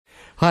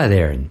Hi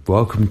there, and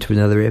welcome to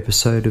another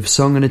episode of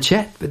Song and a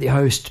Chat with your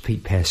host,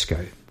 Pete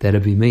Pascoe.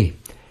 That'll be me.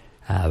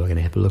 We're going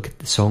to have a look at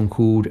the song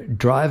called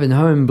Driving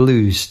Home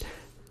Blues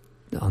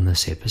on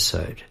this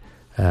episode.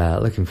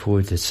 Looking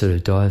forward to sort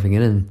of diving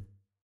in and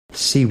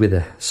see where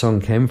the song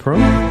came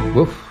from.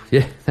 Woof,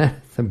 yeah,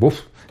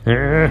 woof.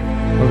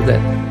 What was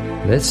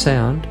that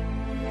sound?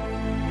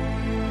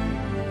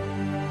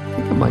 I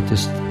think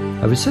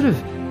I was sort of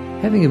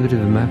having a bit of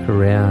a muck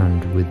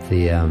around with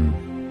the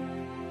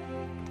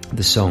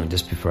song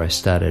just before I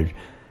started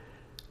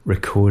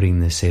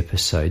recording this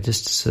episode,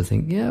 just to sort of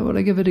think, yeah, will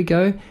I give it a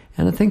go?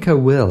 And I think I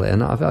will.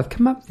 And I've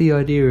come up with the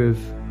idea of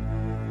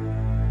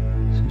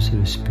some sort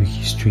of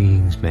spooky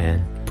strings,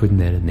 man, putting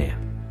that in there.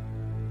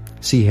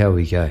 See how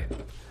we go.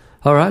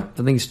 All right,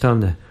 I think it's time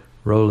to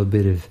roll a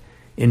bit of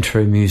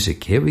intro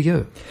music. Here we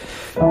go.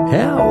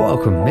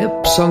 Welcome.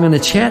 Yep, Song and a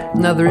Chat,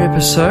 another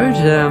episode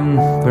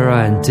where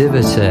I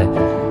endeavour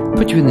to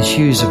put you in the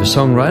shoes of a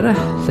songwriter,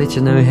 let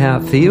you know how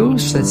it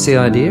feels. That's the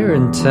idea.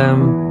 And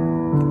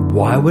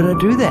why would I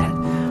do that?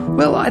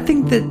 Well, I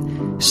think that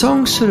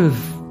songs sort of,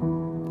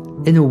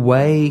 in a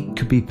way,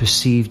 could be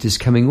perceived as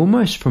coming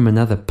almost from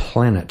another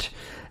planet.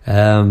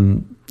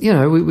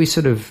 We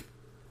sort of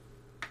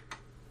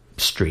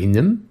stream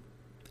them,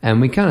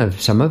 and we kind of,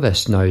 some of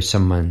us know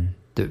someone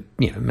that,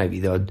 maybe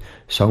the odd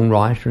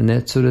songwriter and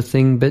that sort of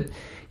thing. But,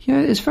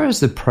 as far as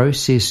the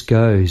process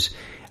goes,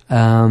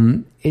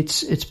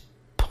 it's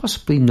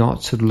possibly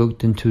not sort of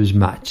looked into as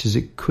much as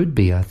it could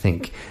be, I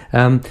think.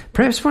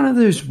 Perhaps one of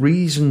the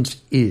reasons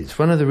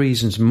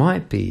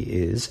might be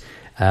it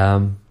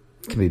can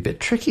be a bit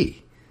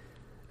tricky.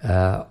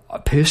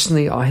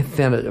 Personally, I have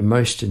found it a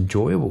most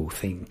enjoyable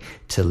thing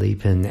to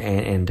leap in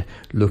and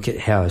look at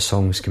how a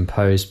song's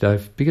composed,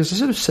 both because I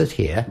sort of sit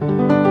here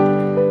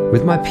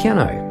with my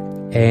piano,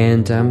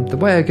 and the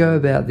way I go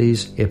about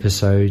these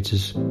episodes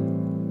is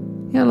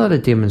a lot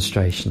of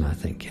demonstration, I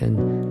think,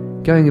 and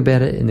going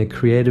about it in a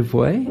creative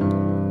way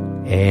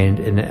and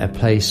in a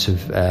place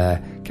of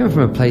coming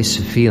from a place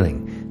of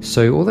feeling.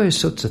 So all those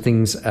sorts of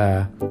things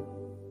are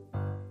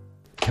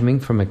coming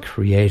from a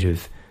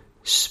creative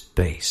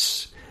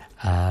space,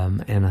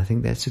 and I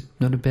think that's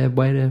not a bad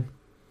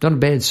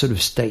sort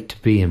of state to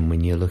be in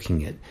when you're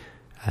looking at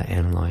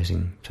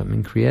analysing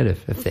something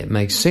creative, if that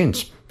makes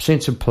sense.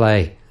 Sense of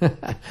play.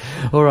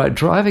 All right,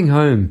 Driving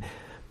Home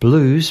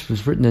Blues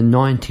was written in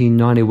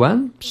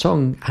 1991,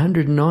 song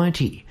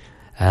 190.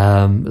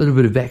 A little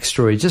bit of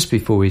backstory just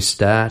before we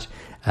start.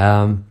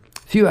 A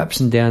few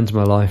ups and downs in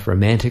my life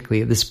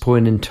romantically at this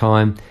point in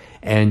time,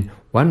 and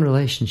one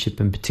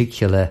relationship in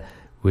particular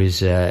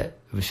was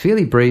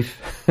fairly brief,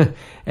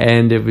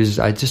 and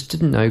I just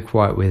didn't know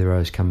quite whether I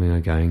was coming or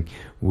going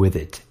with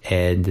it.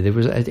 And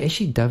it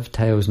actually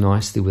dovetails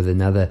nicely with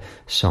another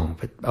song,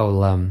 but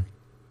I'll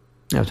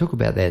talk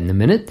about that in a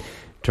minute.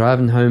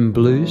 Driving Home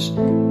Blues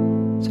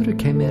sort of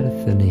came out of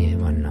thin air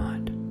one night.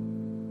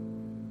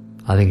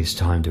 I think it's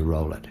time to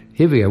roll it.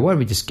 Here we go. Why don't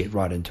we just get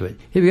right into it?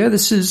 Here we go.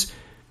 This is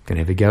going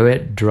to have a go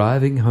at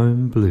Driving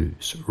Home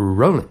Blues.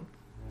 Rolling.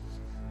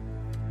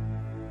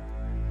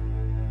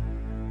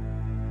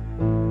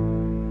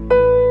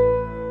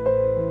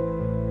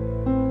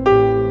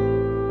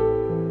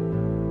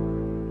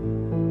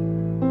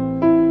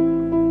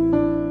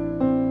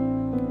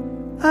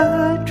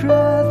 I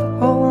drive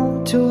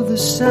home to the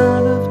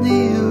sound of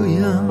Neil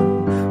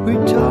Young. We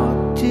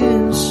talked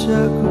in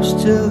circles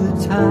till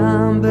the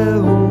time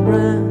bell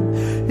rang.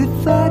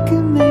 If I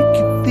can make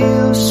you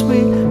feel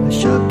sweet, I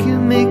sure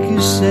can make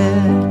you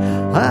sad.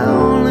 I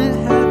only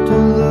have to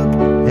look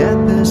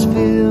at best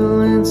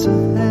feelings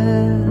I've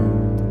had.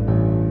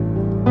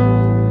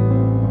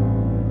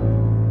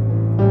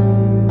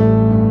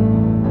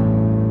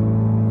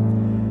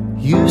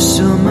 You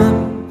sum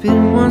up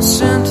in one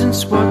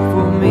sentence what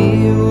for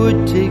me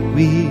would take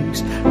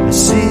weeks. I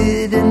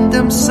sit in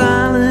dumb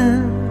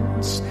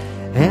silence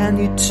and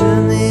you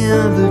turn the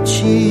other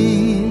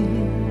cheek.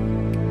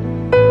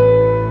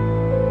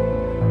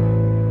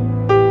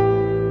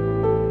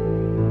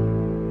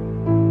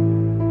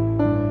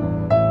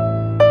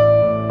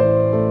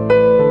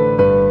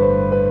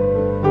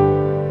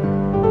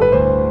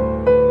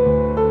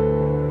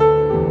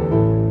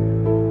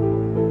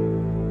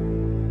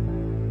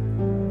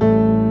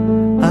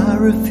 I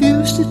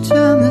refuse to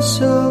turn this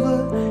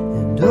over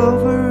and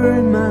over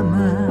in my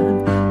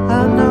mind.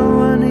 I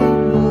know I need a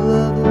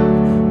lover,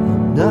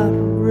 I'm not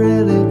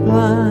really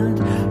blind.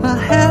 I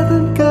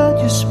haven't got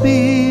your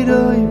speed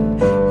or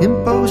your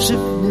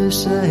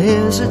impulsiveness. I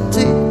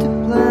hesitate to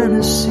plant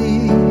a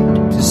seed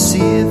to see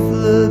if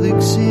love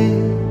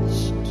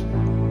exists.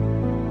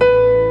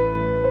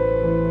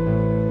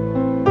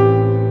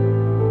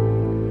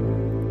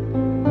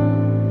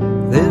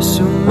 There's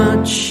so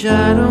much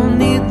I don't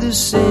need the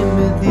same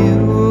with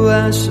you,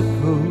 I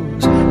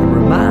suppose. I'm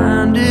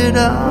reminded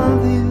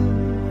of you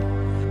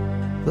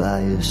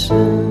by your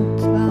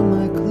scent on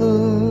my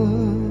clothes.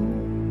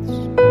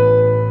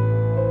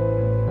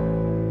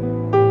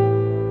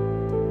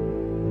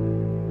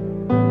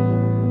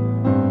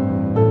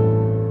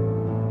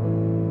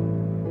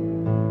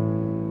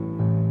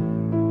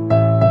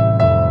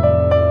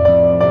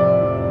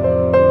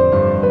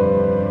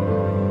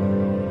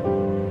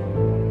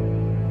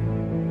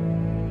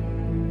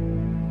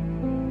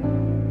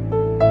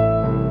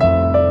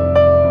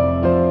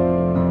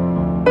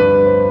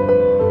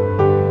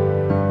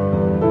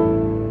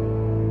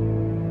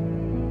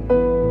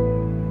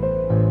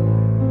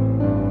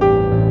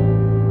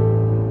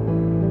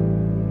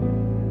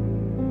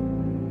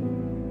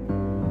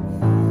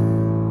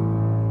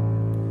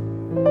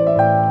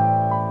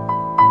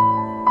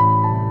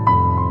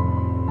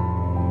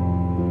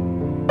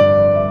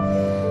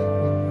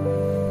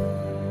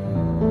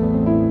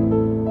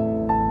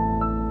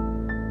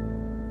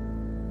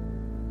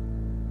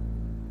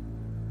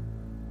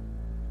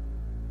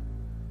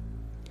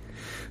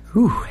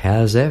 Ooh,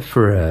 how's that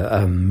for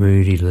a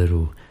moody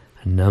little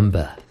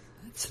number?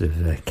 That sort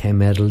of came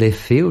out of left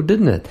field,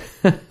 didn't it?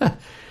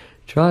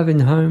 Driving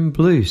Home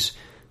Blues.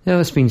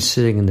 Now, it's been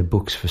sitting in the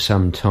books for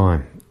some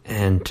time.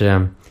 And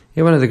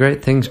one of the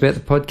great things about the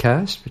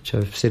podcast, which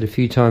I've said a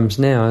few times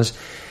now, is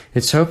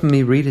it's helping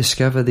me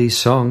rediscover these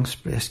songs.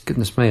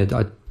 Goodness me,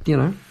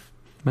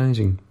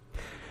 amazing.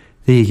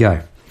 There you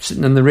go.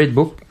 Sitting in the red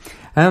book.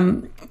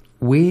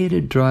 Where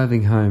did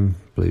Driving Home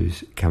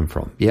Blues come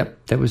from?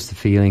 Yep, that was the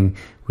feeling,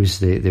 was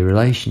the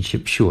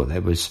relationship. Sure,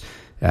 that was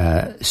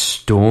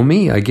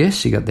stormy, I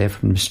guess. You got that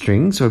from the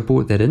strings, so I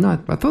brought that in. I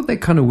thought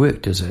that kind of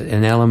worked as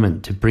an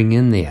element to bring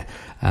in there.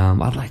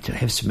 I'd like to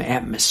have some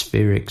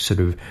atmospheric, sort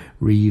of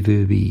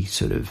reverby,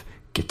 sort of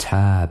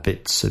guitar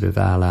bits, sort of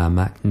a la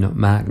Mark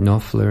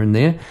Knopfler in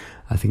there.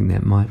 I think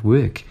that might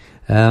work.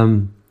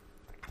 I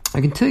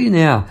can tell you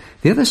now,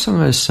 the other song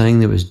I was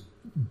saying that was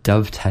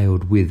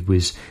dovetailed with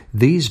was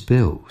These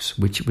Bells,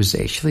 which was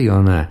actually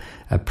on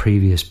a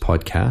previous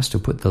podcast.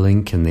 I'll put the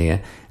link in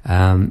there.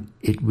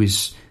 It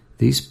was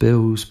These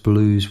Bells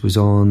Blues was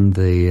on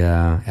the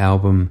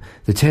album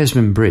The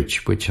Tasman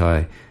Bridge, which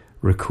I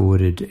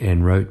recorded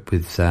and wrote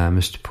with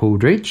Mr. Paul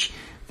Dredge.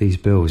 These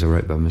Bells I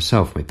wrote by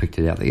myself. We picked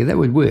it out there. That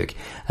would work.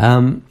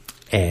 And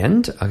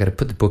I got to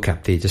put the book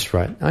up there just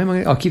right.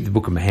 I'll keep the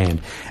book in my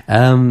hand.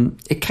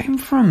 It came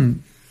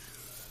from,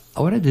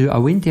 what I do, I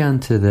went down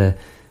to the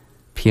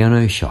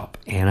piano shop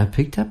and I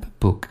picked up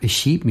a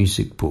sheet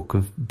music book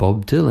of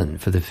Bob Dylan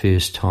for the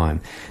first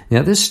time. Now,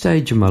 at this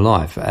stage of my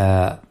life,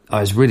 I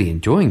was really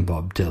enjoying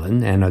Bob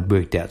Dylan, and I'd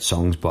worked out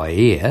songs by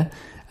ear,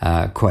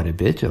 quite a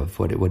bit of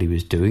what he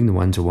was doing, the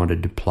ones I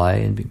wanted to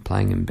play, and been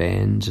playing in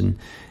bands. And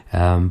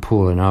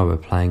Paul and I were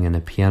playing in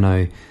a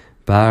piano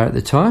bar at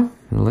the time,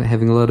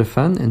 having a lot of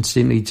fun, and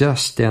simply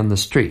just down the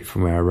street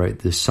from where I wrote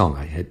this song.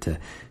 I had to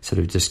sort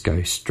of just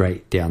go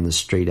straight down the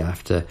street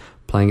after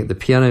playing at the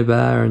piano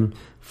bar and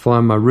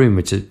find my room,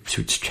 which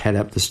had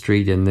up the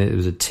street, and there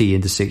was a T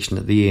intersection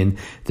at the end.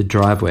 The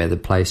driveway of the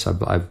place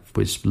I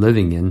was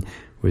living in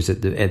was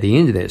at the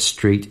end of that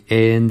street,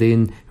 and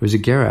then it was a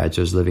garage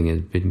I was living in.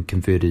 It had been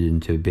converted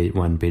into a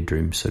one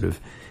bedroom sort of,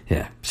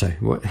 yeah. So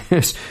what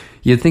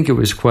you'd think it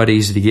was quite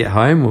easy to get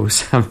home, or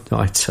some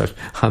nights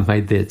I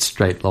made that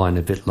straight line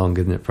a bit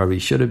longer than it probably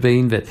should have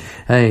been, but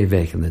hey,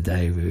 back in the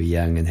day we were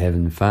young and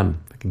having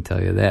fun, I can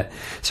tell you that.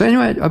 So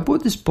anyway, I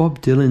bought this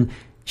Bob Dylan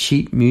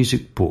sheet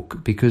music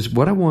book because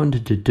what I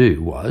wanted to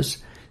do was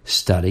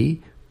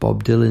study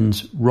Bob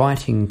Dylan's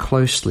writing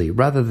closely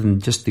rather than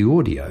just the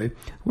audio. I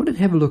wanted to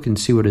have a look and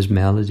see what his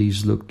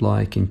melodies looked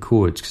like in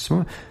chords, because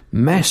I'm a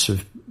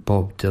massive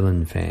Bob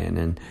Dylan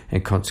fan,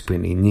 and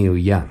consequently Neil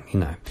Young,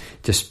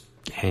 just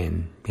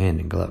hand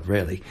in glove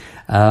really.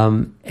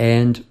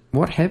 And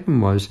what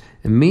happened was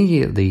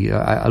immediately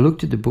I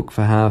looked at the book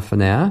for half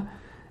an hour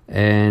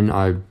and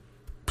I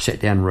sat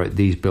down and wrote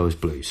These Bells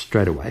Blues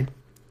straight away.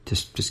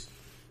 Just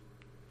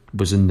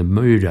was in the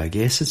mood, I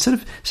guess. It's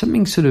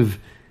something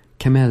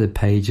came out of the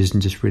pages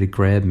and just really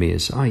grabbed me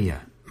as, oh yeah,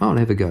 I'll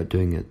have a go at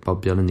doing a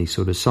Bob Dylan-y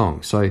sort of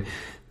song. So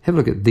have a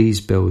look at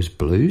These Bells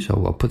Blues.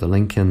 I'll put the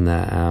link in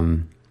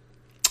the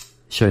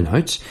show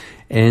notes.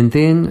 And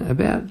then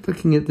about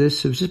looking at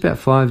this, it was just about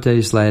 5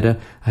 days later,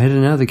 I had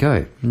another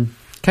go and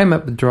came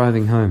up with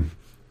Driving Home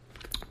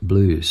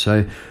Blues.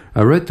 So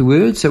I wrote the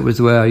words. That was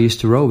the way I used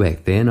to roll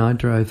back then. I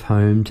drove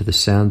home to the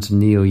sounds of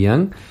Neil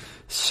Young.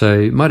 So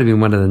it might have been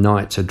one of the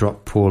nights I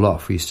dropped Paul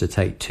off. We used to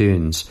take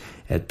turns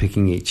at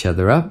picking each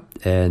other up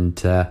and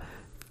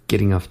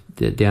getting off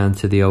down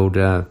to the old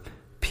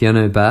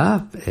piano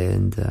bar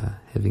and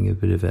having a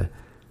bit of a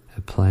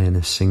play and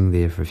a sing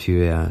there for a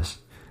few hours.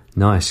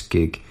 Nice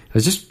gig. I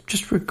was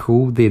just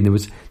recalled then there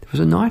was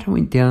a night I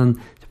went down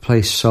to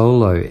play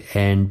solo,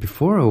 and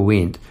before I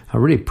went, I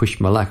really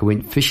pushed my luck. I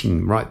went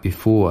fishing right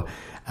before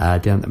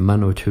down the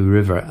Manawatu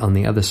River on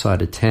the other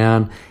side of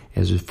town.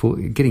 As it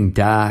was getting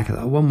dark, I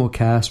thought, one more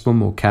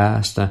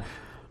cast. I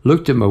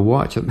looked at my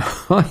watch. I'm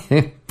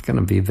going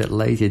to be a bit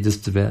late here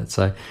just about.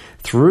 So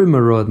threw my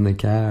rod in the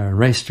car and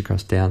raced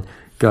across town.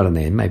 Got in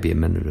there maybe a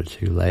minute or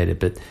two later.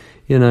 But,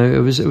 it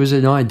was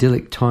an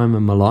idyllic time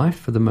in my life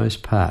for the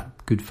most part.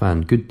 Good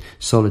fun, good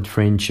solid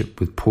friendship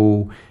with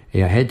Paul.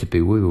 Yeah, I had to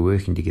be. We were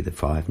working together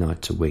 5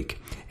 nights a week.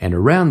 And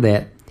around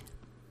that,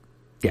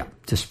 yeah,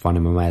 just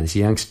finding my way as a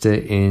youngster.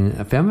 And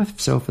I found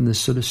myself in this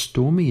sort of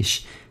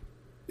stormy-ish,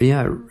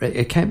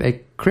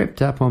 it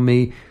crept up on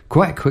me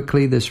quite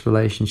quickly, this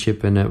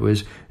relationship, and it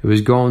was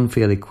gone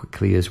fairly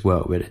quickly as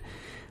well. But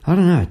I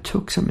don't know, it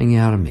took something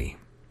out of me,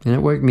 and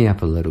it woke me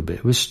up a little bit.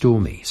 It was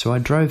stormy, so I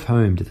drove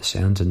home to the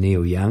sounds of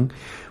Neil Young.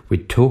 We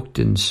talked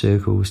in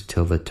circles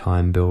till the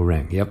time bell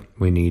rang. Yep,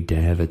 we need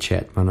to have a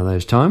chat one of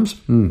those times.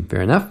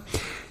 Fair enough.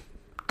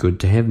 Good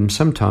to have them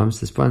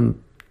sometimes. This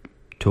one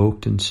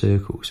talked in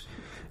circles.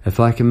 If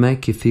I can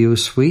make you feel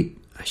sweet,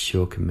 I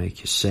sure can make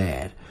you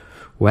sad.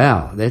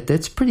 Wow,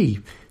 that's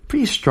pretty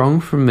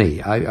strong from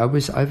me. I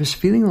was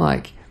feeling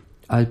like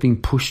I'd been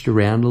pushed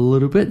around a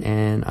little bit,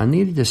 and I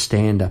needed to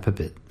stand up a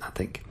bit, I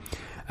think.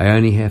 I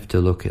only have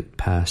to look at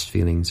past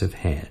feelings I've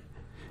had,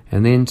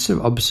 And then sort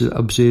of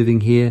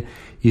observing here,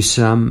 you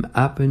sum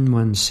up in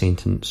one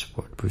sentence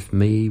what with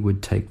me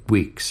would take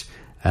weeks.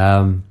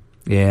 I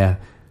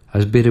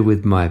was better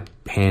with my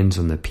hands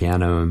on the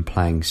piano and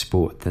playing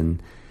sport than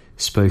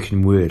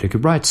spoken word. I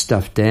could write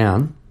stuff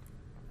down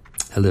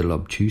a little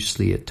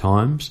obtusely at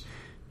times,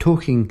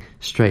 talking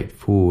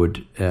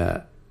straightforward,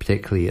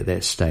 particularly at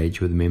that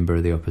stage with a member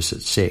of the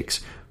opposite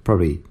sex,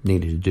 probably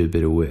needed to do a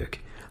bit of work.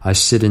 I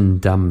sit in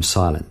dumb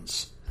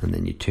silence, and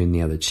then you turn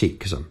the other cheek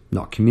because I'm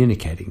not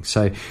communicating.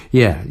 So,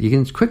 yeah, you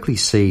can quickly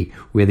see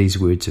where these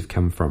words have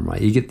come from, right?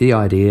 You get the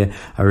idea.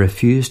 I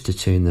refuse to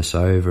turn this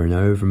over and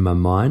over in my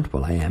mind.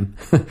 Well, I am.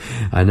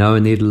 I know I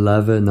need a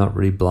lover, not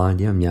really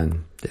blind. Yeah, I'm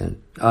young.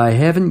 I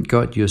haven't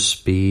got your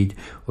speed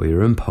or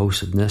your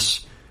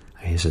impulsiveness.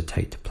 I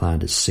hesitate to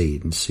plant a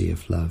seed and see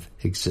if love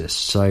exists.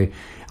 So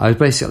I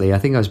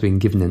think I was being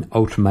given an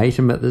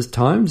ultimatum at this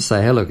time to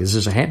say, hey, look, is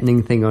this a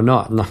happening thing or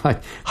not? And I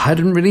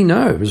didn't really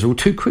know. It was all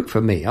too quick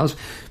for me. I was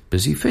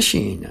busy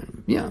fishing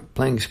and,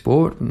 playing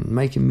sport and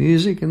making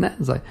music and that.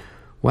 It's like,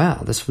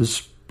 wow,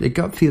 it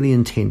got fairly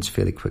intense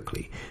fairly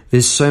quickly.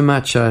 There's so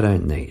much I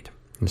don't need.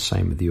 And the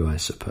same with you, I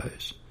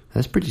suppose.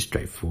 That's pretty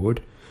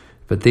straightforward.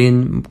 But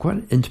then quite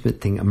an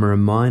intimate thing, I'm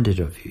reminded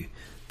of you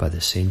by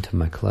the scent of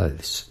my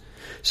clothes.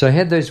 So I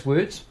had those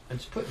words. I'm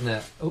just putting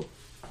the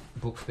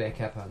book back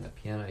up on the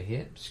piano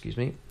here. Excuse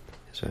me.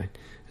 As I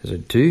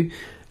do.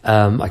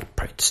 I could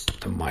probably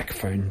stop the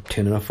microphone,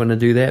 turn it off when I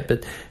do that.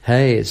 But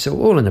hey, it's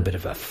all in a bit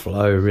of a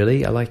flow,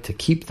 really. I like to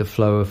keep the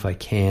flow if I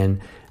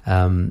can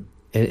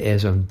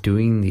as I'm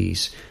doing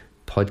these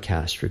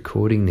podcasts,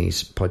 recording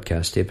these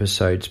podcast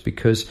episodes,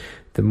 because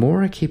the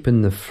more I keep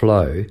in the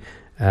flow,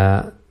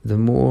 the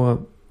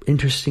more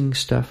interesting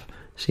stuff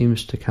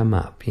seems to come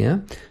up, yeah?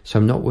 So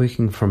I'm not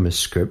working from a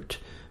script.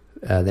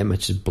 That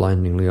much is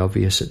blindingly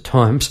obvious at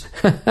times.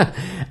 But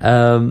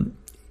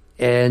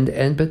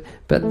the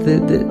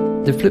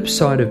flip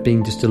side of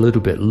being just a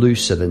little bit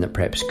looser than it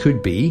perhaps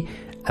could be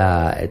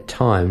at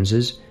times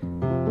is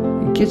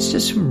it gets to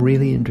some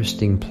really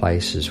interesting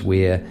places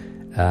where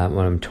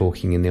when I'm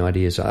talking and the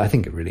ideas I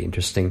think are really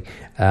interesting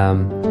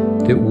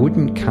that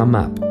wouldn't come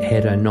up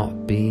had I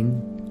not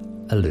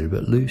been a little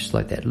bit loose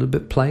like that, a little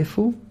bit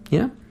playful,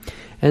 yeah?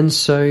 And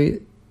so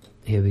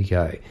here we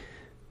go.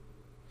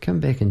 Come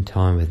back in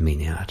time with me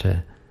now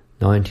to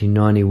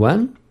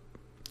 1991,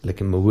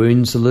 licking my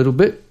wounds a little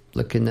bit,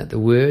 looking at the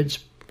words,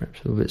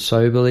 perhaps a little bit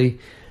soberly.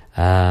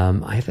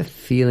 I have a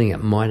feeling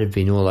it might have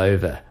been all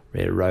over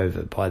Red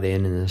Rover by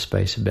then in the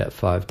space of about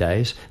 5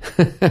 days.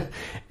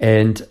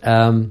 And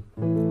the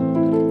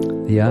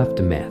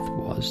aftermath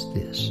was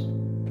this.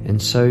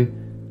 And so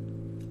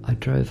I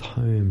drove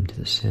home to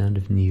the sound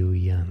of Neil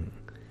Young.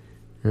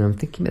 And I'm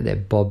thinking about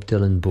that Bob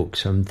Dylan book,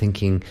 so I'm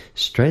thinking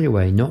straight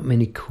away, not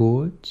many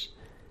chords,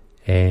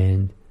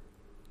 and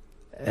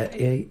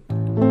a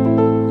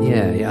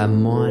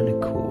minor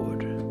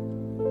chord.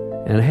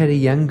 And I had a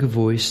younger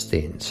voice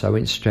then, so I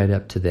went straight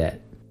up to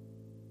that.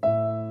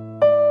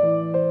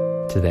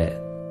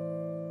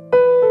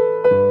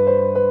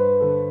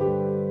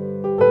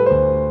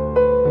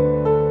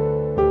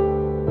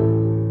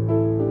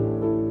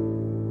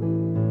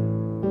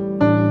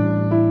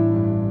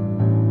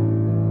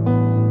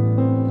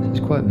 It's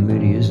quite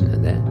moody, isn't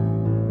it, that?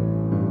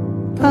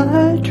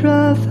 I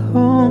drive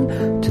home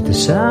to the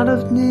sound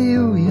of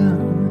Neil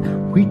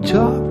Young. We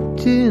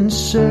talked in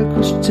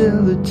circles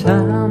till the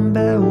time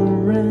bell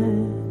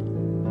rang.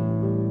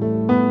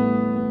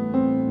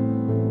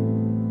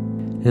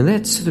 And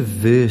that sort of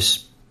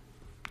verse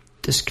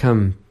just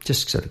came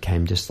just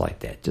like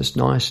that, just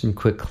nice and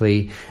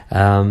quickly.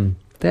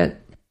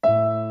 That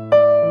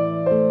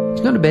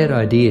it's not a bad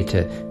idea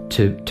to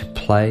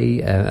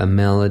play a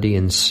melody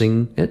and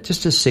sing it,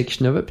 just a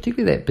section of it,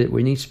 particularly that bit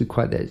where it needs to be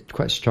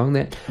quite strong.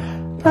 That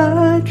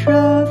I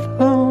drive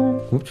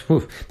home,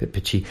 bit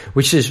pitchy,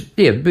 which is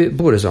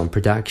borders on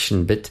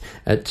production, but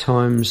at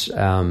times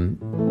I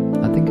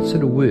think it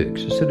sort of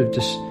works. It sort of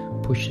just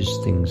pushes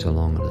things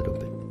along a little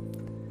bit.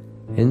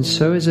 And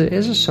so as a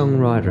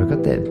songwriter, I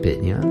got that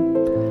bit,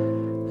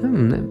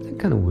 that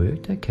kind of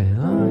worked. Okay,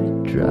 I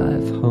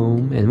drive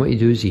home, and what you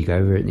do is you go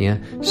over it,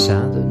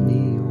 sound of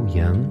Neil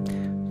Young,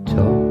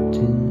 talked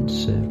in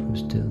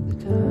circles till the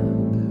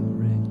time bell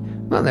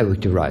rang. Well, that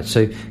worked all right.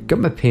 So got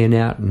my pen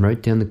out and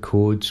wrote down the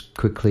chords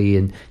quickly,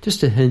 and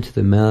just a hint of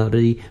the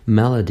melody.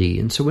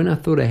 And so when I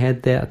thought I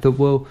had that, I thought,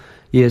 well,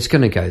 yeah, it's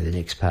going to go the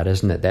next part,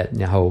 isn't it? That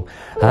whole,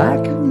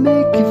 I can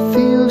make you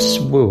feel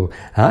swole,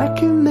 I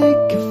can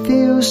make you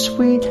feel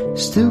sweet,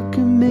 still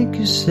can make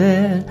you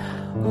sad.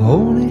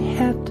 Only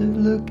have to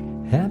look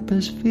at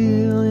those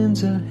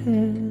feelings I had.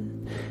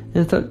 And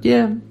I thought,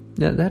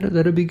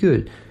 that'll be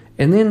good.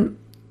 And then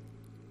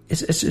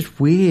it's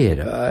weird.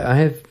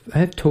 I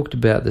have talked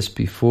about this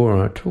before,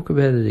 and I'll talk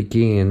about it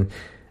again.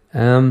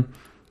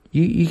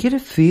 You get a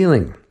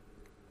feeling.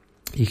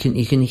 You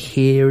can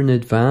hear in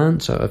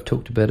advance. I've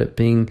talked about it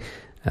being,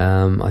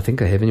 I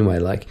think I have anyway.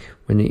 Like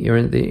when you're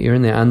in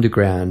the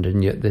underground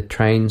and the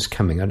train's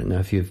coming. I don't know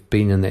if you've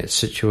been in that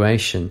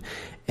situation,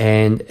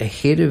 and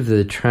ahead of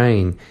the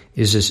train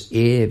is this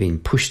air being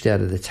pushed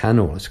out of the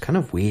tunnel. It's kind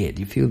of weird.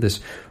 You feel this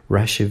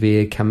rush of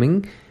air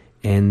coming,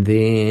 and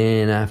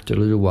then after a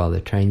little while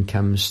the train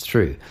comes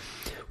through.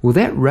 Well,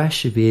 that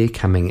rush of air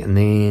coming and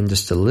then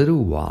just a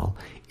little while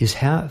is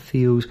how it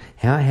feels,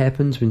 how it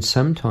happens when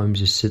sometimes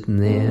you're sitting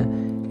there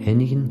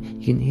and you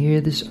can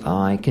hear this,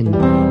 I can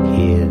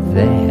hear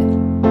that.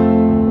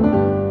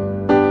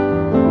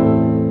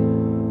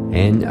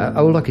 And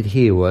all I could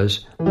hear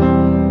was,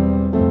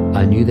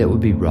 I knew that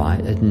would be right.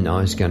 I didn't know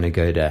I was going to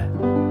go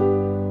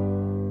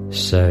to.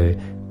 So,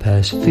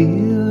 past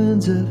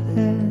feelings I've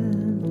had.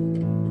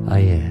 Oh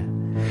yeah.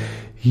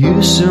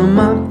 You sum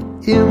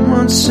up in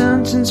one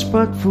sentence,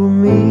 but for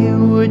me it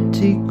would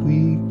take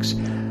weeks.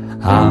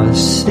 I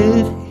was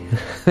sitting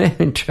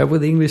in trouble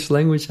with the English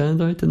language,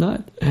 aren't I,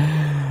 tonight?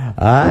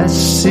 I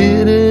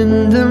sit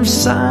in them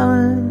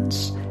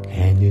silence,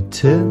 and you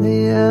turn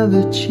the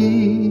other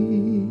cheek.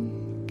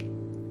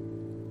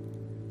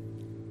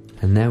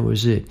 And that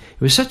was it.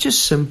 It was such a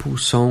simple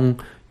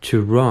song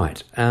to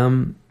write.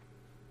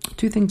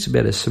 Two things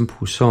about a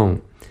simple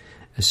song.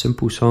 A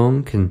simple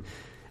song can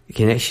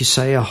actually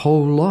say a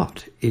whole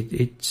lot.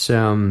 It's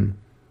I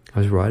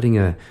was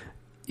writing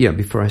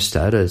before I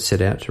started, I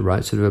set out to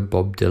write sort of a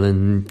Bob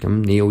Dylan,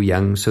 Neil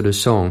Young sort of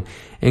song.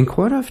 And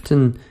quite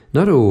often,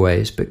 not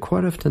always, but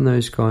quite often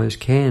those guys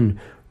can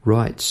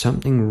write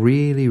something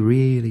really,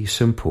 really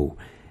simple.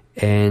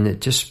 And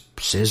it just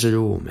says it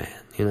all, man.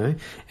 You know,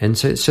 and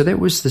so that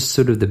was the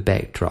sort of the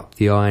backdrop,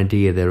 the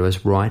idea that I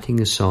was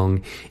writing a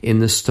song in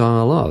the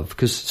style of,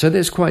 so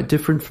that's quite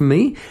different from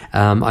me.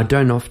 I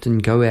don't often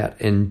go out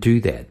and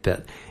do that,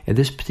 but at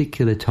this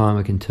particular time,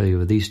 I can tell you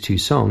with these two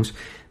songs,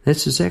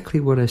 that's exactly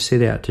what I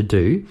set out to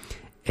do,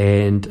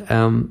 and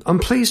I'm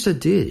pleased I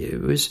did.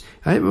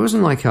 It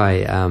wasn't like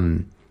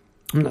I'm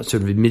not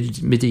sort of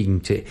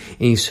admitting to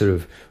any sort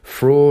of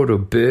fraud or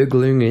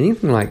burgling or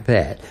anything like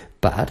that.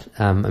 But,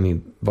 Bob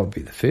would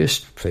be the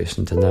first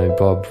person to know.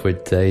 Bob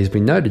he's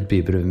been noted to be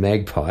a bit of a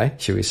magpie,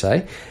 shall we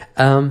say.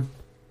 There's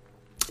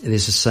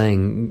a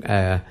saying,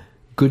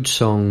 good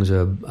songs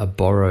are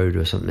borrowed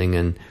or something,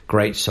 and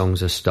great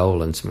songs are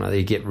stolen. Something like that.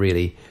 You get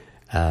really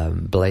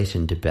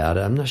blatant about it.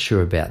 I'm not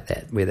sure about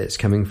that, where that's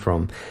coming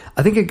from.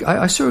 I think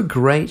I saw a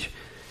great,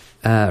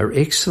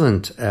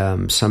 excellent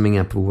summing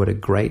up of what a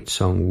great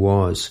song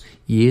was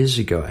years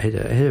ago. I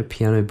had a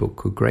piano book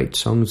called Great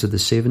Songs of the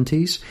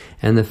 70s,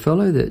 and the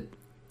fellow that,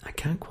 I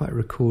can't quite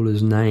recall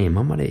his name,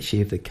 I might actually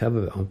have the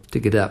cover, I'll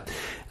dig it up,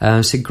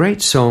 said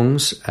great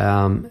songs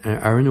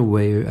are in a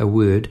way, a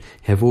word,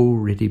 have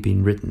already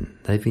been written.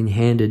 They've been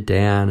handed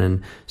down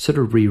and sort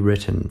of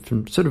rewritten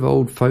from sort of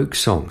old folk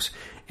songs.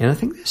 And I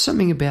think there's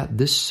something about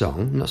this song,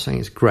 I'm not saying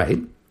it's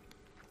great,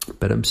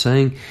 but I'm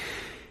saying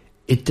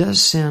it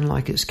does sound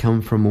like it's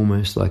come from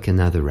almost like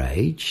another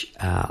age,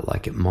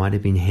 like it might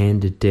have been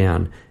handed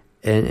down,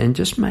 and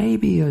just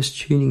maybe I was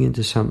tuning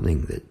into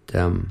something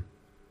that,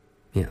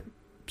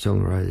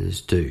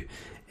 songwriters do,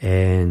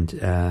 and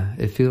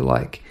it felt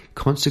like,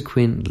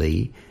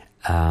 consequently,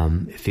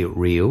 it felt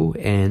real,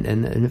 and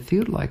it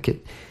felt like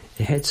it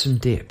had some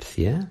depth,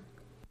 yeah.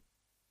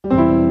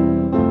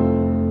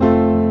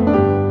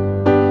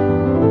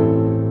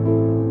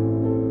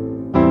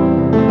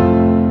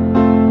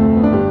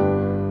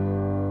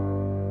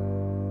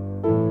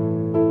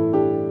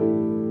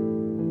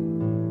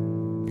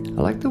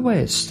 I like the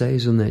way it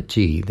stays on that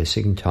G the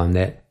second time,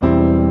 that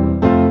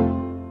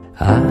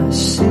I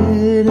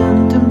sit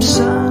in them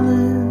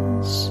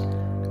silence,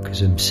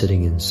 because I'm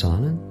sitting in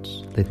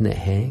silence, letting it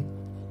hang,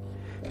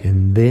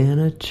 and then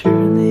I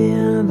turn the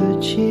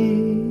other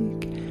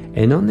cheek,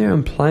 and on there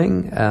I'm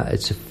playing,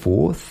 it's a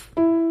fourth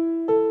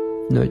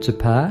notes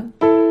apart,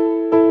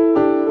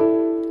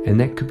 and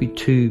that could be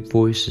two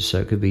voices,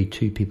 so it could be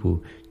two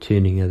people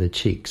turning other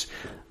cheeks.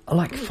 I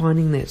like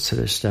finding that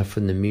sort of stuff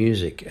in the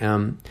music.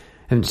 I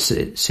haven't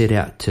set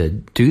out to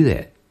do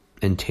that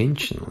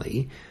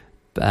intentionally,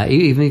 but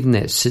even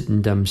that sit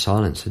in dumb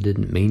silence, I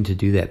didn't mean to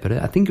do that, but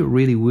I think it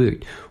really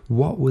worked.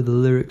 What were the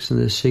lyrics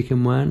in the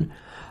second one?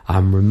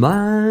 I'm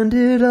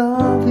reminded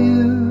of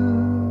you.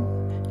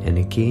 And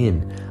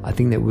again, I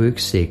think that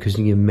works there, because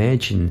you can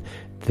imagine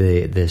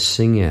the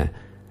singer,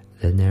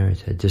 the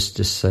narrator, just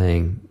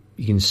saying,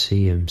 you can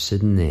see him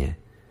sitting there,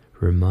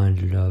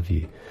 reminded of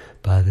you.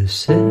 By the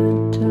set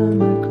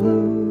time I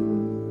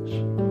close.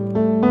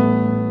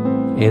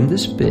 And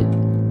this bit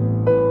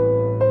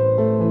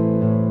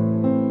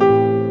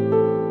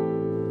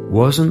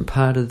wasn't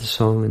part of the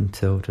song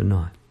until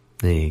tonight.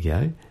 There you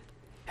go.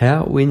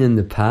 How it went in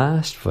the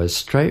past was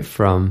straight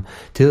from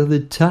till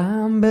the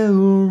time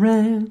bell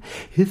rang.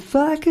 If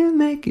I could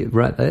make it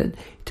right,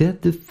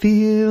 that the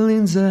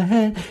feelings I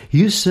had,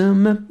 you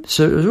sum up.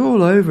 So it was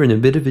all over in a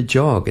bit of a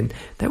jog, and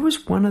that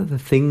was one of the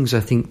things I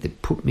think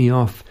that put me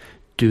off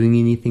doing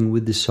anything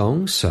with the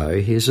song.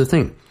 So here's the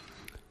thing.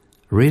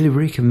 Really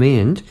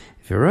recommend,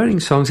 if you're writing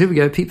songs, here we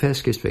go, Pete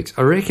Pascoe Speaks.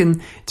 I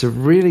reckon it's a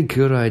really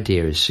good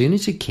idea, as soon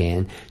as you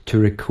can, to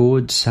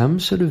record some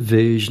sort of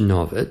version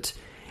of it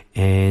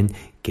and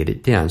get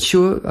it down.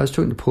 Sure, I was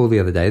talking to Paul the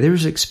other day. There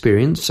is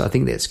experience. I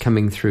think that's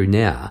coming through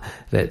now.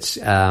 That's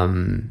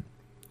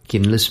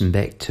can listen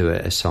back to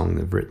a song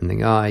they've written,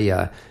 think, oh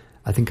yeah,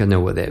 I think I know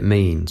what that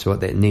means,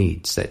 what that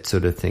needs, that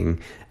sort of thing.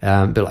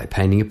 But like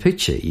painting a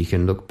picture, you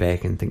can look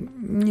back and think,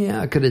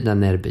 yeah, I could have done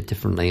that a bit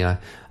differently. I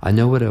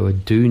know what I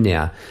would do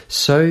now.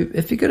 So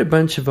if you've got a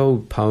bunch of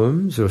old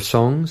poems or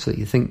songs that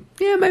you think,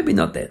 yeah, maybe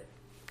not that,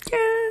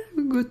 yeah,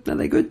 good, are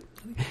they good?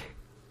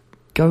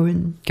 Go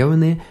in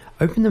there,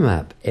 open them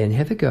up and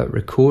have a go at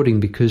recording,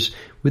 because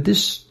with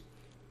this,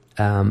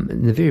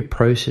 in the very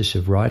process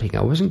of writing,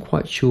 I wasn't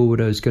quite sure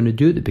what I was going to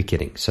do at the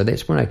beginning. So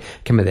that's when I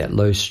come with that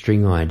low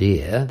string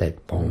idea,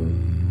 that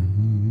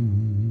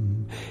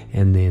boom,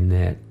 and then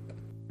that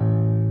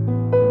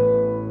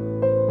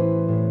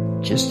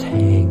just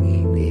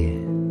hanging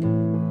there.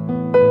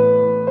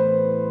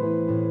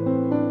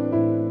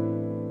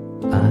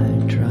 I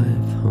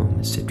drive home,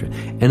 etc.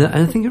 And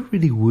I think it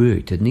really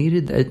worked. It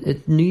needed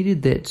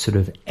that sort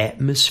of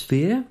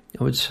atmosphere,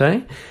 I would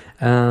say,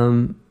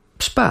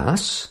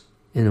 sparse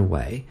in a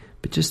way,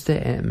 but just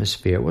that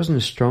atmosphere. It wasn't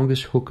the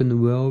strongest hook in the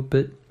world,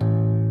 but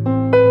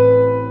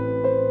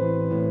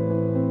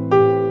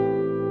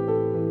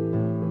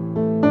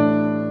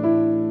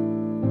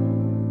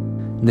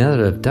now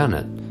that I've done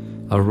it,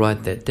 I'll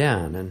write that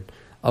down and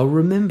I'll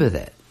remember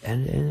that,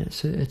 and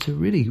it's a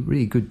really,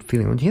 really good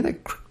feeling. When you hear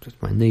that crick with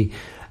my knee,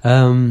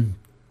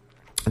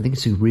 I think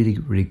it's a really,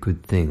 really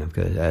good thing. I've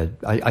got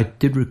I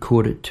did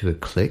record it to a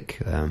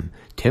click,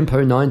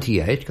 tempo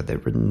 98, got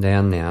that written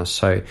down now,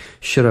 so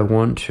should I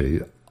want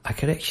to, I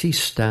could actually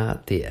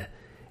start there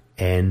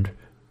and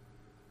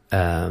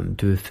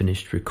do a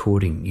finished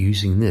recording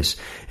using this.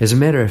 As a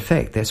matter of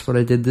fact, that's what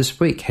I did this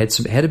week.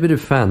 Had a bit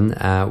of fun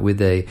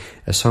with a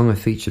song I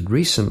featured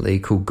recently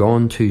called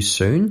Gone Too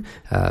Soon,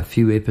 a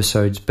few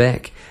episodes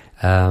back.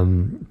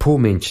 Paul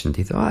mentioned,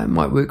 he thought, it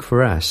might work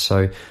for us,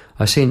 so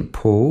I sent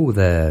Paul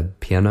the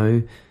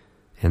piano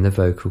and the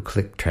vocal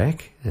click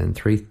track and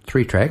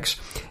three tracks,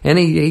 and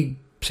he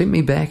sent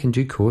me back in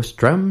due course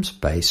drums,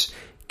 bass,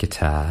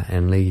 guitar,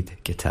 and lead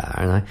guitar.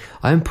 And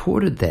I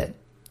imported that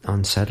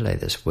on Saturday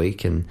this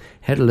week and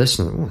had a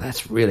listen. Oh,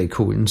 that's really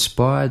cool. It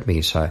inspired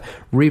me. So I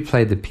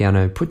replayed the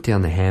piano, put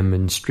down the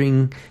Hammond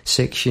string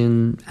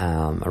section,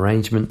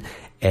 arrangement,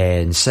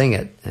 and sang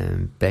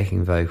it,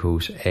 backing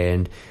vocals,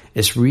 and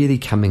it's really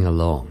coming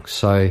along.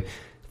 So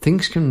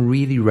things can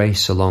really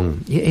race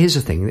along. Here's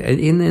the thing: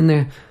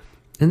 in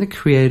the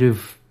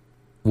creative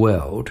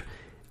world,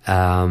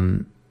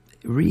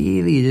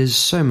 really it is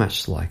so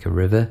much like a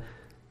river.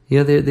 You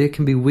know, there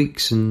can be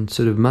weeks and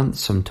sort of months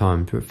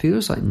sometimes where it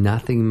feels like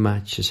nothing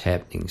much is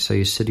happening. So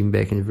you're sitting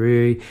back in a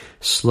very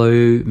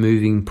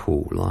slow-moving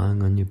pool,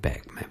 lying on your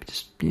back, maybe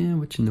just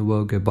watching the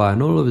world go by,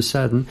 and all of a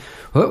sudden,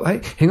 oh,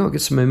 hey, hang on,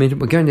 get some momentum.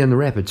 We're going down the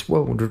rapids,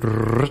 whoa,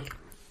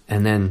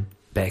 and then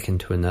back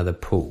into another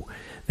pool.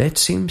 That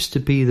seems to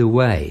be the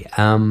way.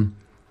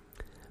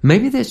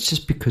 Maybe that's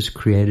just because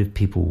creative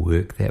people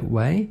work that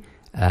way.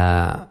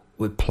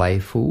 We're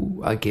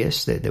playful, I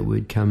guess, that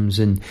word comes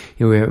in.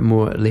 We're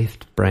more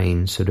left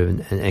brain, sort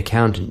of an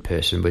accountant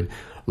person would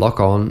lock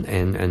on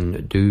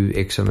and do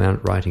X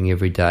amount writing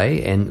every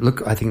day. And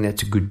look, I think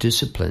that's a good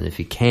discipline if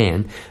you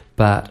can,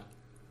 but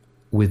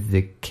with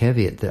the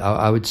caveat that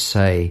I would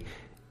say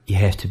you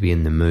have to be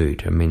in the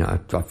mood. I mean,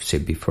 I've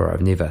said before,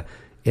 I've never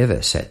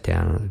ever sat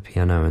down at the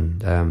piano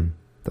and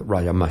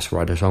right, I must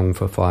write a song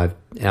for 5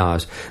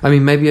 hours. I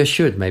mean, maybe I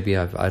should, maybe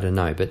I don't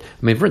know. But I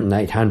mean, I've written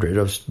 800.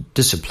 I was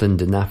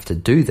disciplined enough to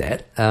do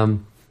that.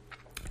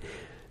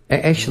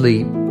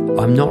 Actually,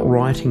 I'm not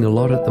writing a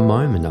lot at the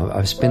moment.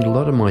 I've spent a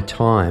lot of my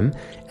time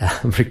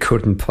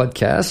recording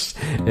podcasts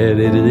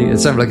and editing.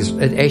 It's something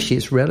like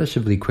it's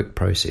relatively quick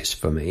process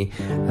for me.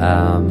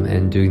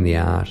 And doing the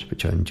art,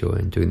 which I enjoy,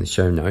 and doing the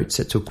show notes,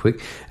 that's all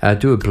quick.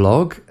 Do a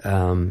blog,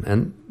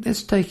 and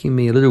that's taking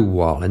me a little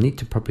while. I need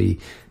to probably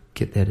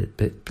get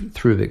that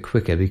through a bit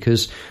quicker,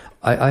 because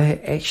I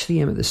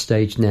actually am at the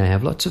stage now. I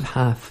have lots of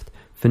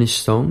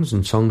half-finished songs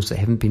and songs that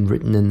haven't been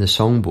written in the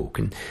songbook,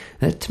 and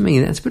that, to me,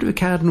 that's a bit of a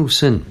cardinal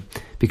sin,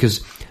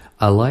 because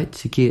I like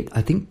to get,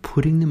 I think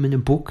putting them in a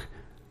book,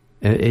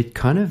 it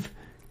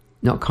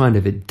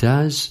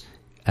does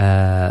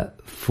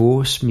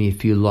force me,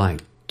 if you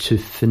like, to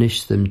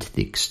finish them to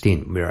the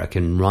extent where I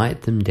can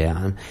write them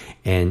down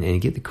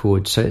and get the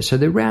chords. So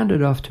they're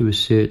rounded off to a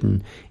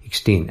certain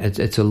extent.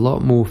 It's a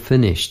lot more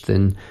finished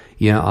than,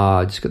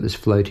 I just got this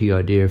floaty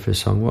idea for a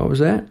song. What was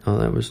that? Oh,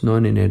 that was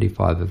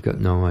 1985. I've got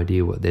no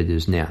idea what that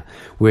is now.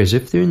 Whereas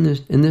if they're in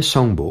the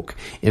songbook,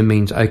 it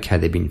means, okay,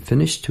 they've been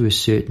finished to a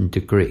certain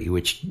degree,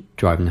 which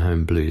Driving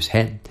Home Blues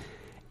had.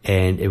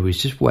 And it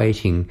was just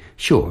waiting,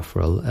 sure, for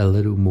a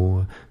little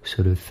more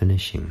sort of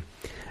finishing.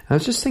 I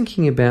was just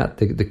thinking about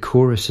the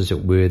chorus, as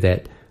it were,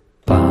 that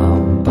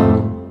bum,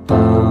 bum,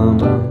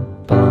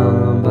 bum, bum,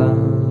 bum,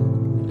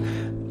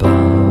 bum,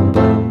 bum,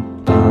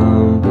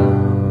 bum,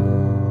 bum,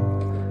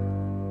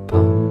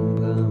 bum,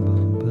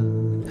 bum,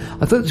 bum.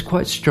 I thought it was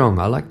quite strong.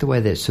 I like the way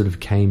that sort of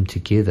came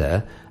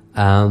together.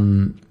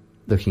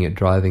 Looking at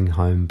Driving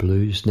Home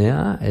Blues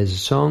now as a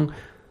song,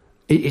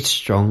 it's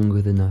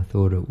stronger than I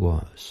thought it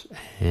was.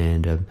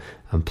 And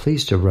I'm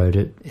pleased I wrote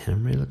it, and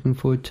I'm really looking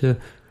forward to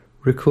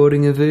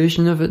recording a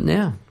version of it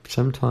now,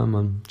 sometime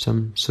on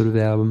some sort of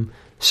album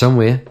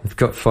somewhere. I've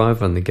got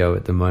 5 on the go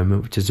at the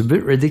moment, which is a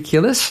bit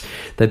ridiculous.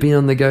 They've been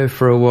on the go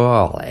for a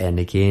while, and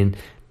again,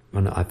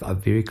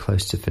 I'm very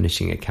close to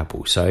finishing a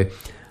couple. So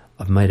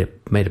I've made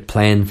a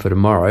plan for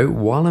tomorrow.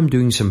 While I'm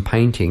doing some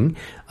painting,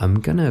 I'm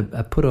gonna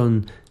put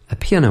on a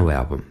piano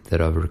album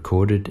that I've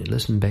recorded and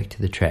listen back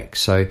to the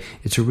tracks. So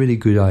it's a really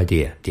good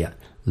idea. Yeah,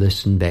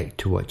 listen back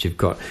to what you've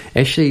got.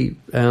 Actually,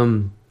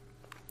 I'll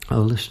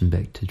listen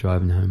back to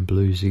Driving Home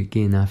Blues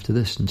again after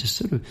this and just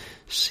sort of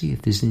see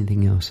if there's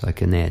anything else I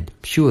can add.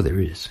 Sure there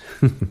is.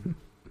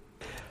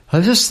 I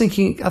was just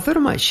thinking, I thought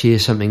I might share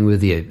something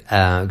with you,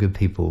 good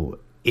people.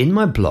 In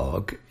my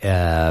blog,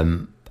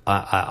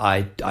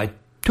 I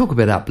talk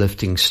about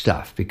uplifting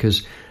stuff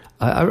because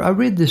I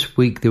read this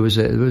week there was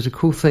a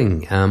cool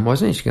thing. I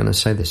wasn't actually going to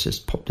say this,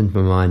 just popped into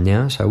my mind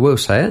now, so I will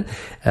say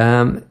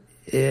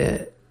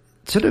it.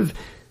 Sort of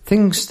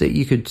things that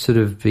you could sort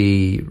of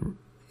be,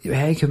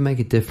 how you can make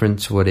a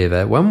difference,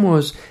 whatever. One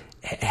was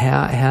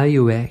how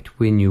you act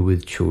when you're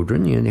with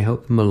children, you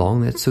help them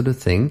along, that sort of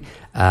thing.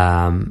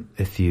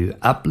 If you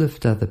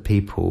uplift other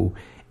people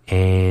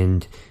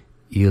and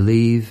you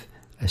leave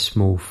a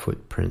small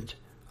footprint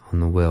on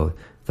the world,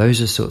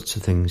 those are sorts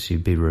of things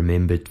you'd be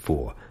remembered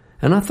for.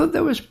 And I thought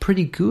that was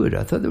pretty good.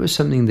 I thought that was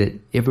something that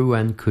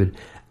everyone could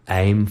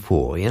aim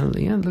for.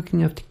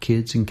 Looking after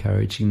kids,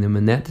 encouraging them,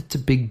 and that's a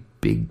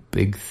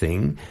big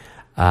thing.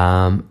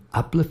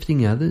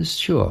 Uplifting others,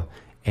 sure,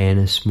 and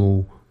a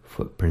small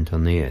footprint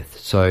on the earth.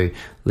 So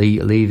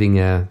leaving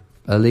a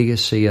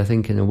legacy, I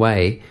think, in a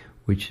way,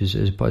 which is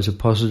a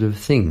positive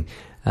thing.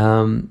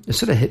 It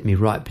sort of hit me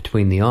right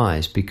between the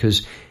eyes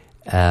because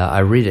I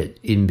read it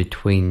in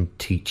between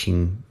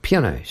teaching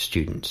piano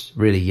students,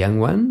 really young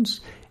ones,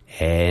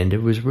 and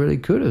it was really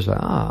good. I was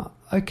like,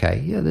 okay,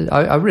 yeah.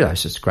 I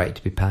realised it's great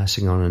to be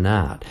passing on an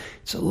art.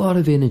 It's a lot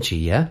of energy,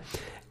 yeah.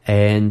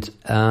 And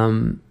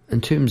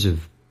in terms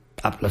of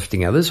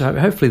uplifting others,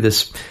 hopefully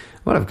I've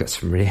got had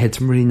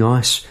some really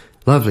nice,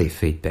 lovely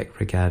feedback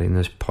regarding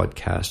this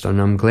podcast, and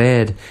I'm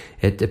glad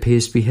it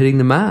appears to be hitting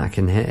the mark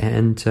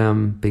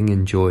and being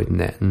enjoyed,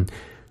 and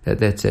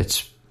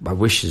that's my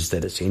wish is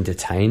that it's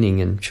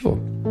entertaining and sure,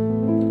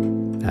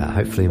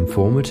 hopefully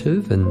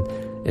informative and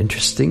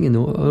interesting and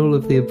all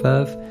of the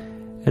above.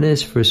 And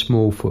as for a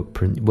small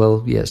footprint,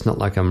 well, yeah, it's not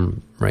like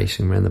I'm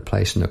racing around the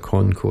place in a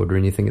Concorde or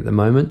anything at the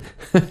moment.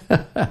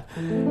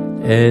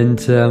 And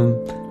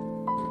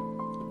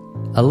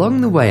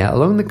along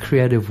the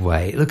creative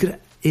way, look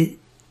at it.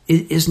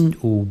 It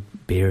isn't all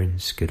beer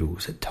and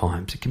skittles at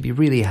times. It can be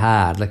really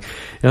hard. Like,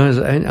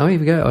 here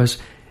we go. I was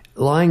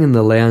lying in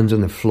the lounge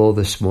on the floor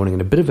this morning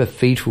in a bit of a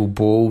fetal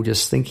ball,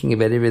 just thinking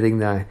about everything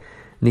that I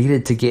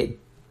needed to get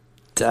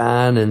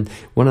done. And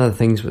one of the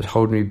things that was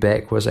holding me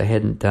back was I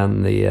hadn't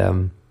done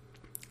the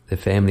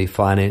family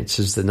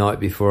finances the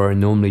night before I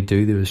normally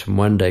do. There was some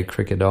one-day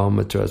cricket on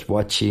which I was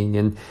watching,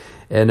 and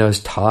I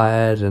was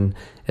tired, and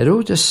it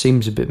all just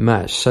seems a bit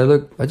much. So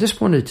look, I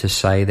just wanted to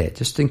say that,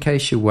 just in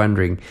case you're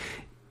wondering.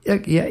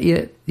 Yeah,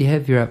 you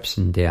have your ups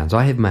and downs.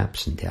 I have my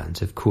ups and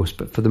downs, of course,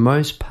 but for the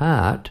most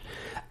part,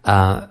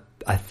 I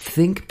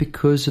think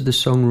because of the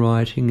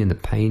songwriting and the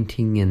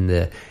painting and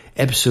the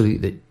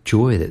absolute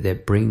joy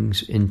that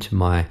brings into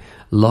my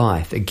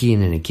life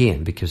again and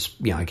again, because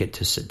I get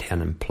to sit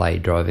down and play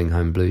Driving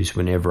Home Blues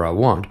whenever I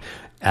want,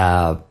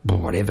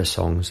 whatever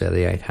songs out of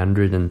the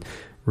 800, and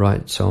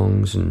write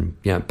songs and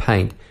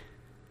paint.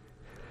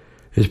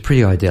 It's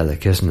pretty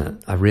idyllic, isn't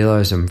it? I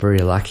realise I'm very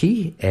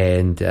lucky,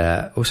 and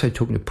also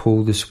talking to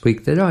Paul this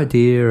week, that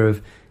idea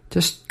of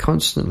just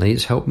constantly,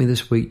 it's helped me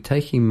this week,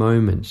 taking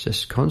moments,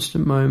 just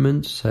constant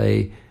moments,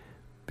 say,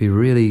 be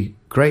really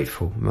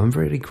grateful. I'm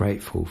really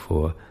grateful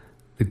for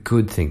the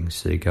good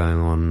things that are going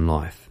on in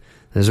life.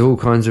 There's all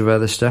kinds of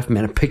other stuff.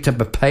 Man, I picked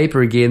up a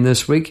paper again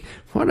this week.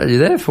 What did I do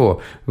that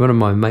for? One of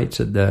my mates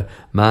at the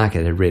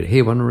market had read it.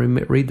 Here, want to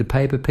read the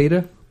paper,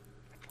 Peter?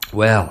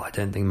 Well, I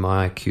don't think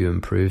my IQ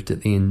improved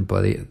at the end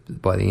by the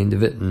end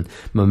of it, and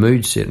my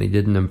mood certainly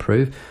didn't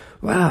improve.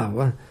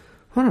 Wow,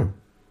 I don't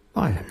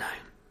know.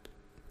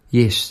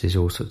 Yes, there's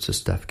all sorts of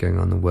stuff going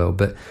on in the world,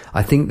 but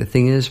I think the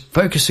thing is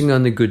focusing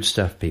on the good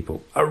stuff,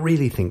 people. I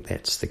really think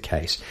that's the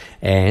case.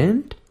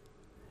 And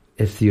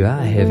if you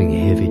are having a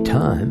heavy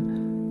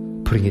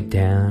time, putting it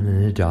down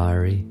in a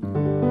diary.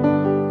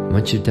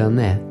 Once you've done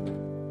that,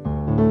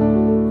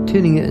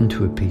 turning it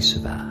into a piece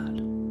of art.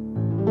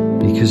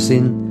 Because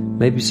then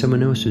maybe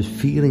someone else is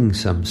feeling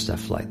some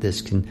stuff like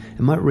this, it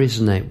might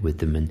resonate with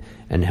them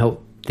and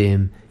help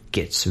them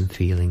get some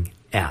feeling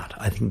out.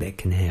 I think that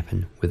can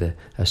happen with a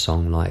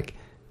song like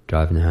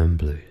Driving Home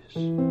Blues.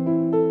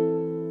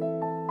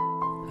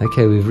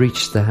 Okay, we've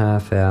reached the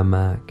half-hour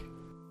mark.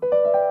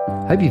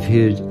 Hope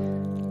you've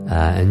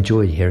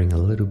enjoyed hearing a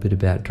little bit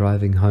about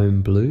Driving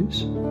Home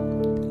Blues.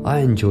 I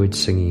enjoyed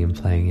singing and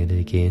playing it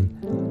again,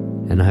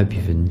 and I hope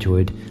you've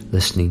enjoyed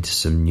listening to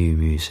some new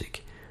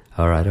music.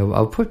 Alright,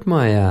 I'll put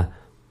my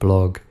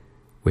blog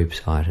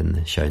website in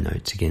the show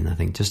notes again, I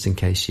think, just in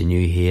case you're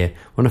new here,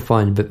 want to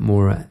find a bit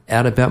more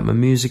out about my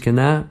music and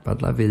art,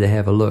 I'd love you to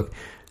have a look.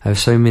 I have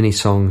so many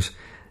songs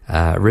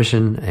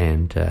written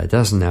and a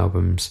dozen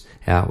albums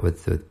out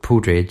with Paul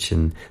Dredge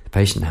and the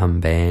Patient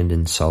Hum Band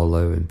and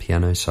solo and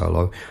piano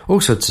solo,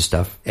 all sorts of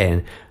stuff.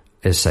 And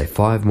as I say,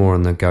 5 more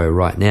on the go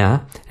right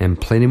now and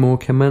plenty more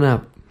coming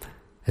up.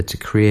 It's a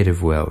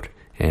creative world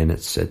and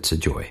it's a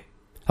joy.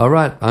 All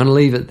right, I'm going to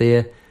leave it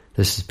there.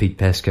 This is Pete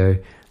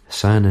Pascoe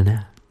signing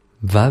out.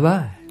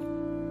 Bye-bye.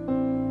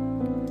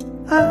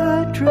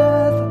 I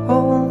drive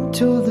home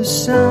to the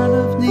sound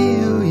of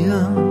Neil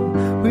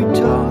Young. We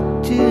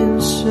talked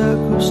in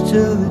circles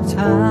till the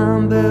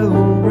time bell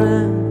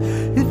rang.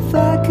 If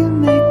I could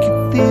make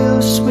you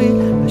feel sweet,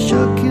 I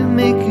sure can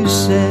make you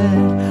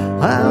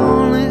sad. I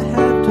only